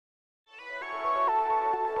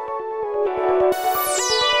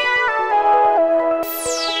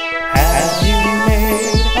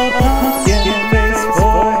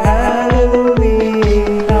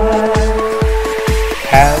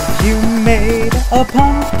made a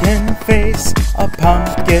pumpkin face, a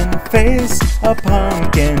pumpkin face, a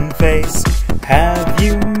pumpkin face? Have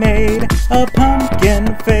you made a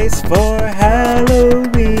pumpkin face for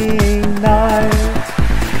Halloween night?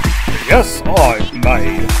 Yes, I've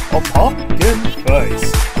made a pumpkin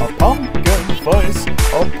face, a pumpkin face,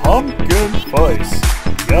 a pumpkin face.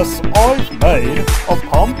 Yes, I've made a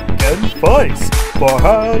pumpkin face for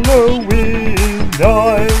Halloween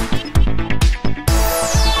night.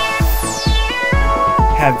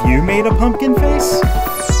 Have you made a pumpkin face?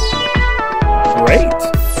 Great!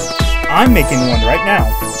 I'm making one right now.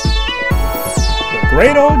 The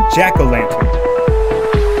great old jack-o'-lantern.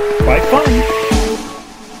 Quite fun.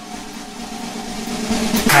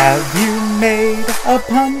 Have you made a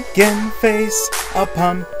pumpkin face, a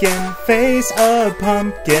pumpkin face, a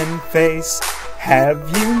pumpkin face?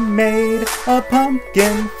 Have you made a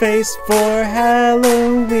pumpkin face for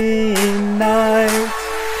Halloween night?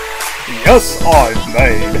 Yes, I've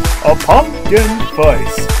made a pumpkin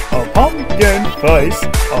face, a pumpkin face,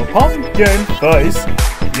 a pumpkin face.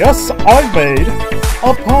 Yes, I've made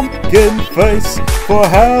a pumpkin face for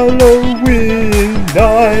Halloween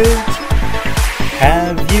night.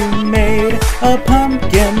 Have you made a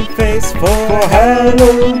pumpkin face for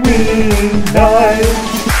Halloween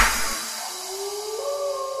night?